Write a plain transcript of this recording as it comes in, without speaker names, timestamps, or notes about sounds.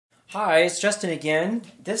Hi, it's Justin again.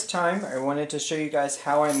 This time I wanted to show you guys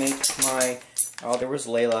how I make my, oh there was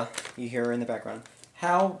Layla, you hear her in the background,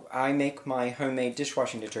 how I make my homemade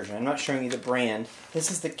dishwashing detergent. I'm not showing you the brand. This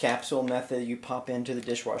is the capsule method you pop into the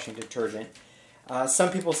dishwashing detergent. Some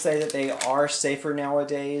people say that they are safer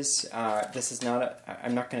nowadays. This is not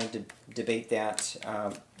I'm not going to debate that.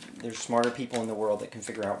 There's smarter people in the world that can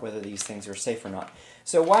figure out whether these things are safe or not.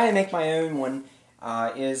 So why I make my own one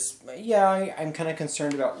I'm kind of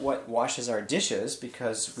concerned about what washes our dishes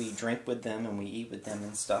because we drink with them and we eat with them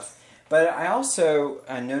and stuff. But I also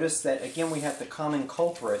noticed that, again, we have the common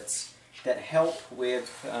culprits that help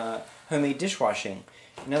with homemade dishwashing.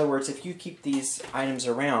 In other words, if you keep these items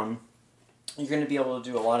around, you're going to be able to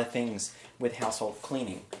do a lot of things with household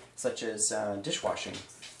cleaning, such as dishwashing.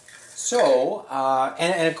 So,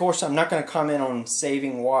 and of course, I'm not going to comment on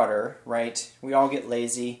saving water, right? We all get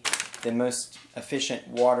lazy. The most efficient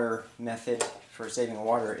water method for saving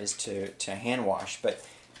water is to hand wash, but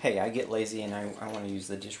hey, I get lazy and I want to use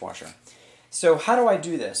the dishwasher. So how do I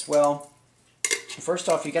do this? Well, first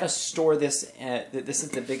off, you got to store this. This is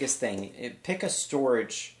the biggest thing. Pick a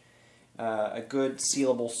storage, a good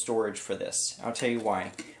sealable storage for this. I'll tell you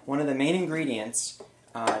why. One of the main ingredients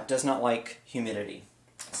does not like humidity.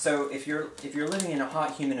 So if you're living in a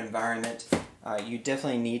hot, humid environment, you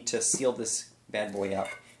definitely need to seal this bad boy up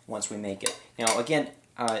once we make it. Now again,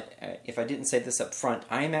 if I didn't say this up front,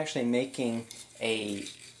 I am actually making a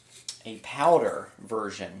powder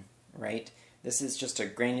version, right? This is just a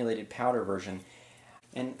granulated powder version.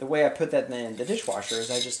 And the way I put that in the dishwasher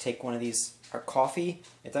is I just take one of these,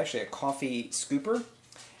 it's actually a coffee scooper,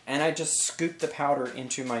 and I just scoop the powder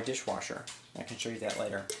into my dishwasher. I can show you that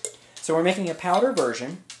later. So we're making a powder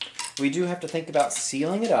version. We do have to think about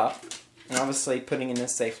sealing it up, and obviously putting it in a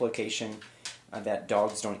safe location that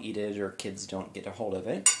dogs don't eat it or kids don't get a hold of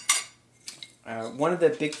it. One of the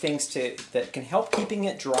big things that can help keeping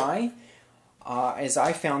it dry is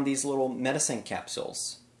I found these little medicine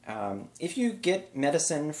capsules. If you get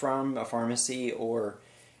medicine from a pharmacy or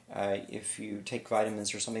if you take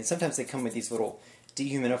vitamins or something, sometimes they come with these little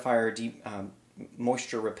dehumidifier,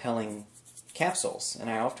 moisture repelling capsules, and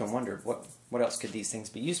I often wondered what else could these things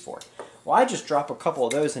be used for. Well, I just drop a couple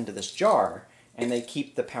of those into this jar and they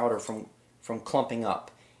keep the powder from clumping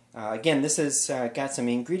up. Again, this has got some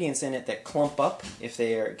ingredients in it that clump up if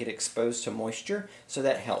they get exposed to moisture, so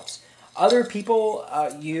that helps. Other people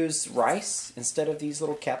use rice instead of these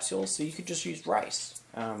little capsules, so you could just use rice.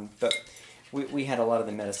 But we had a lot of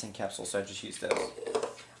the medicine capsules, so I just used those.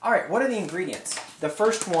 Alright, what are the ingredients? The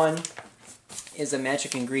first one is a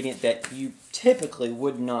magic ingredient that you typically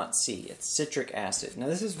would not see. It's citric acid. Now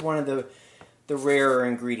this is one of the rarer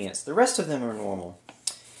ingredients. The rest of them are normal.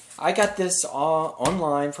 I got this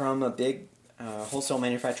online from a big wholesale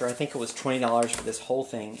manufacturer. I think it was $20 for this whole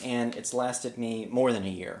thing, and it's lasted me more than a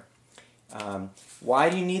year. Why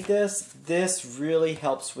do you need this? This really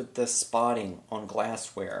helps with the spotting on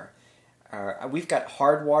glassware. We've got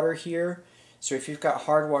hard water here, so if you've got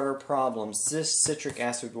hard water problems, this citric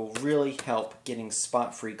acid will really help getting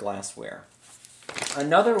spot-free glassware.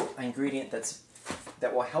 Another ingredient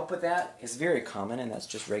that will help with that is very common, and that's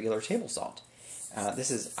just regular table salt.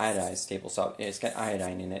 This is iodized table salt. It's got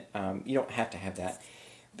iodine in it. You don't have to have that.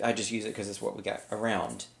 I just use it because it's what we got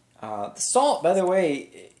around. The salt, by the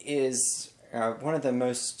way, is one of the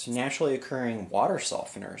most naturally occurring water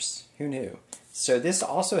softeners. Who knew? So this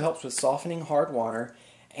also helps with softening hard water,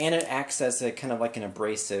 and it acts as a kind of like an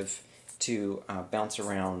abrasive to bounce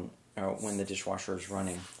around when the dishwasher is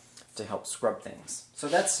running to help scrub things. So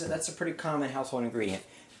that's a pretty common household ingredient.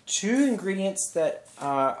 Two ingredients that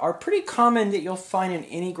are pretty common that you'll find in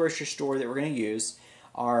any grocery store that we're going to use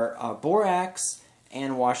are borax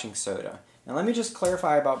and washing soda. Now let me just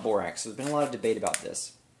clarify about borax. There's been a lot of debate about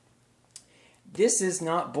this. This is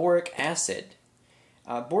not boric acid.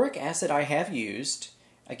 Boric acid I have used.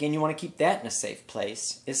 Again, you want to keep that in a safe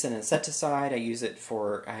place. It's an insecticide. I used it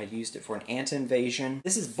for an ant invasion.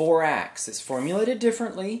 This is borax. It's formulated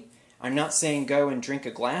differently. I'm not saying go and drink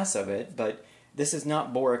a glass of it, but this is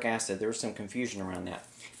not boric acid. There's some confusion around that.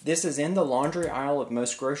 This is in the laundry aisle of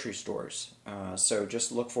most grocery stores, so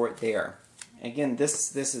just look for it there. Again,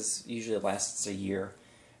 this is usually lasts a year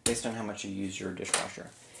based on how much you use your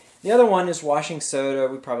dishwasher. The other one is washing soda.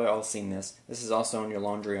 We've probably all seen this. This is also on your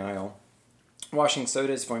laundry aisle. Washing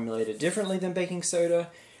soda is formulated differently than baking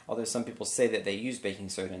soda, although some people say that they use baking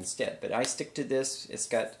soda instead. But I stick to this. It's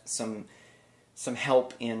got some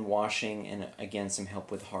help in washing and, again, some help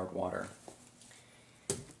with hard water.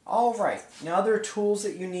 Alright, now other tools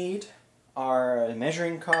that you need are a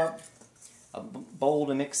measuring cup, a bowl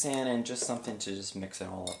to mix in, and just something to just mix it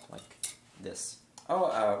all up like this.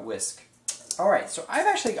 whisk. Alright, so I've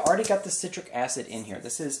actually already got the citric acid in here.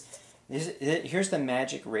 Here's the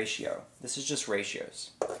magic ratio. This is just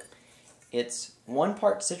ratios. It's 1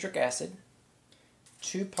 part citric acid,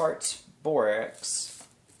 2 parts borax,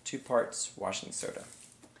 2 parts washing soda,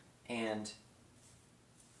 and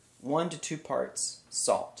 1 to 2 parts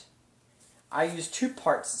salt. I use 2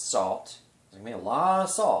 parts salt. I made a lot of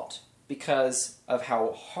salt because of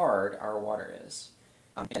how hard our water is.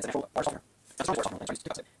 It's an actual water softener.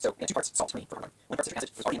 So 2 parts salt for me for 1 part citric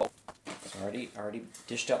acid was already in the bowl. So already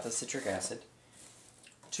dished out the citric acid.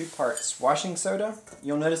 2 parts washing soda.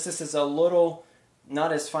 You'll notice this is a little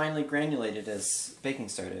not as finely granulated as baking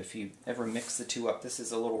soda. If you ever mix the two up, this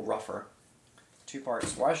is a little rougher. 2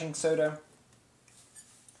 parts washing soda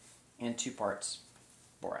and 2 parts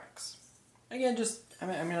borax. Again,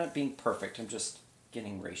 I'm not being perfect. I'm just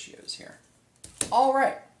getting ratios here. All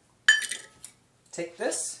right. Take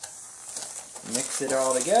this, mix it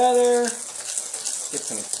all together, get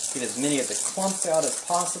as many of the clumps out as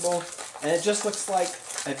possible, and it just looks like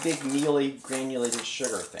a big mealy granulated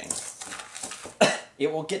sugar thing.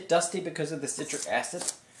 It will get dusty because of the citric acid,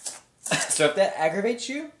 so if that aggravates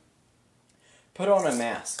you, put on a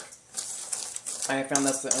mask. I have found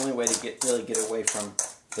that's the only way to really get away from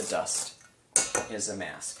the dust, is a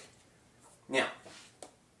mask. Now,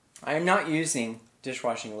 I am not using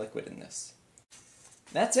dishwashing liquid in this.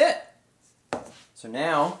 That's it. So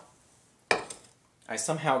now, I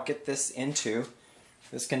somehow get this into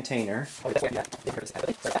this container.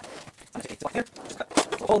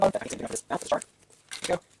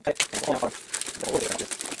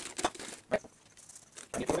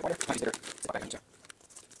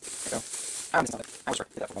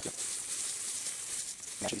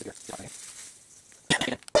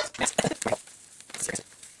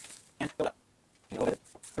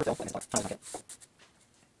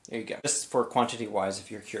 There you go. Just for quantity wise,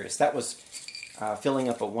 if you're curious. That was filling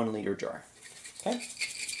up a 1 liter jar. Okay?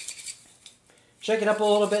 Shake it up a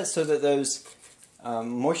little bit so that those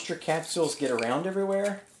moisture capsules get around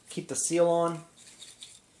everywhere. Keep the seal on.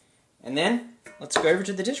 And then, let's go over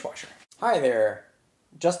to the dishwasher. Hi there.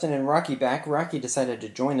 Justin and Rocky back. Rocky decided to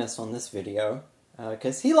join us on this video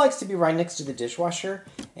because he likes to be right next to the dishwasher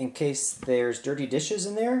in case there's dirty dishes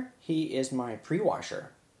in there. He is my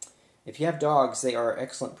pre-washer. If you have dogs, they are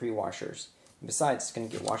excellent pre-washers. Besides, it's going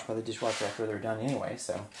to get washed by the dishwasher after they're done anyway,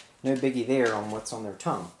 so no biggie there on what's on their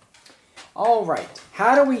tongue. Alright,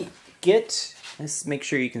 how do we get, let's make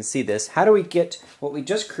sure you can see this, how do we get what we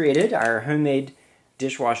just created, our homemade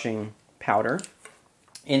dishwashing powder,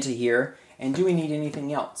 into here, and do we need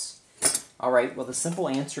anything else? Alright, well the simple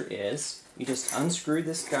answer is, you just unscrew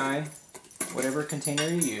this guy, whatever container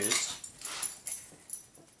you used.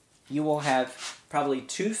 You will have probably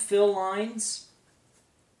 2 fill lines.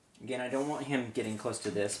 Again, I don't want him getting close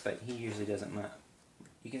to this, but he usually doesn't mind.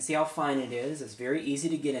 You can see how fine it is. It's very easy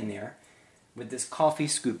to get in there with this coffee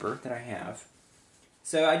scooper that I have.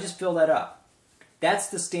 So I just fill that up. That's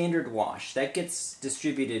the standard wash. That gets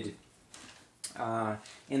distributed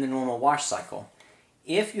in the normal wash cycle.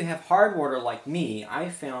 If you have hard water like me, I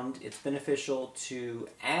found it's beneficial to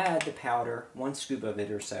add the powder, 1 scoop of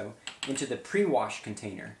it or so, into the pre-wash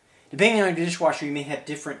container. Depending on your dishwasher, you may have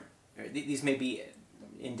different, these may be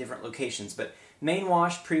in different locations, but main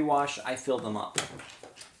wash, pre-wash, I fill them up.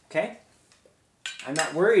 Okay? I'm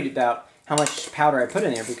not worried about how much powder I put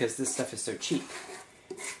in there because this stuff is so cheap.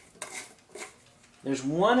 There's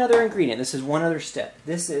one other ingredient. This is one other step.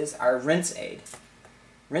 This is our rinse aid.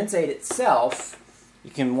 Rinse aid itself,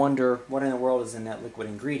 you can wonder what in the world is in that liquid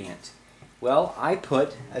ingredient. Well, I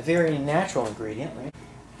put a very natural ingredient, right?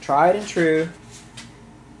 Tried and true,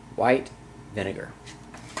 white vinegar.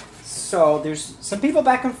 So there's some people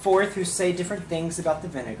back and forth who say different things about the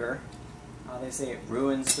vinegar. They say it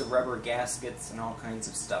ruins the rubber gaskets and all kinds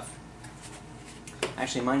of stuff.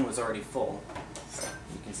 Actually, mine was already full.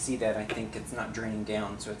 You can see that I think it's not draining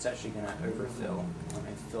down, so it's actually going to overfill when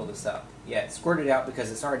I fill this up. Yeah, it squirted out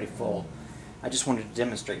because it's already full. I just wanted to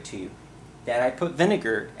demonstrate to you that I put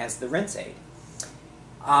vinegar as the rinse aid.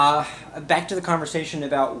 Back to the conversation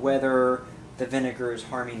about whether the vinegar is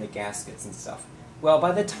harming the gaskets and stuff. Well,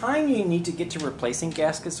 by the time you need to get to replacing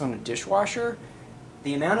gaskets on a dishwasher,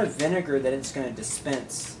 the amount of vinegar that it's going to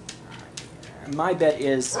dispense, my bet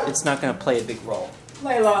is it's not going to play a big role.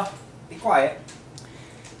 Layla, be quiet.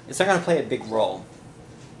 It's not going to play a big role.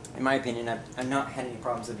 In my opinion, I've not had any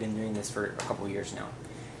problems. I've been doing this for a couple of years now.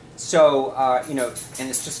 So, you know, and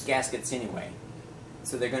it's just gaskets anyway.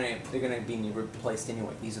 So they're going to be replaced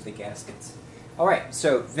anyway. These are the gaskets. All right,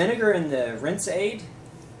 so vinegar in the rinse aid,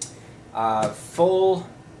 full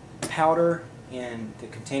powder in the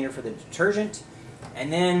container for the detergent,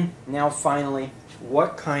 And then, now finally,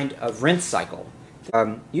 what kind of rinse cycle?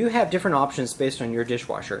 You have different options based on your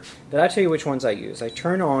dishwasher, but I'll tell you which ones I use. I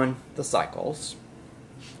turn on the cycles.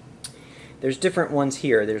 There's different ones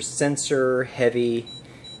here. There's sensor, heavy.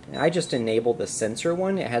 I just enable the sensor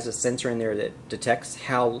one. It has a sensor in there that detects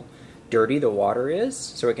how dirty the water is,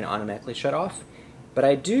 so it can automatically shut off. But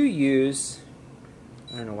I do use,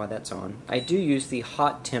 I don't know why that's on, I do use the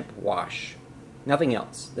hot temp wash. Nothing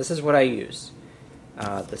else. This is what I use.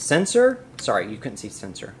 The sensor, sorry, you couldn't see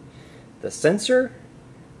sensor. The sensor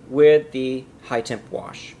with the high temp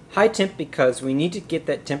wash. High temp because we need to get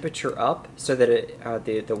that temperature up so that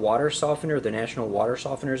the water softener, the natural water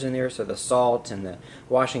softeners in there, so the salt and the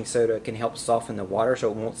washing soda can help soften the water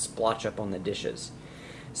so it won't splotch up on the dishes.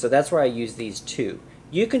 So that's why I use these two.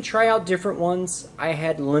 You can try out different ones. I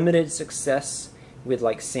had limited success with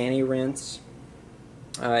like Sani Rinse.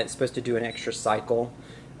 It's supposed to do an extra cycle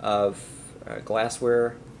of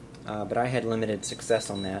glassware, but I had limited success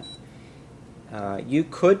on that. You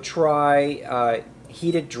could try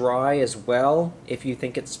heated dry as well if you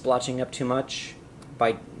think it's splotching up too much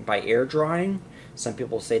by air drying. Some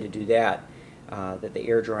people say to do that, that the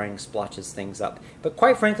air drying splotches things up. But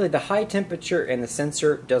quite frankly, the high temperature and the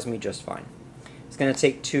sensor does me just fine. It's going to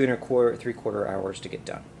take 2 1/4, 3/4 hours to get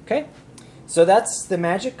done. Okay, so that's the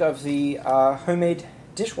magic of the homemade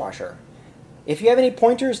dishwasher. If you have any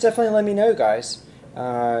pointers, definitely let me know, guys.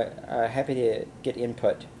 Happy to get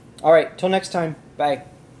input. All right, till next time. Bye.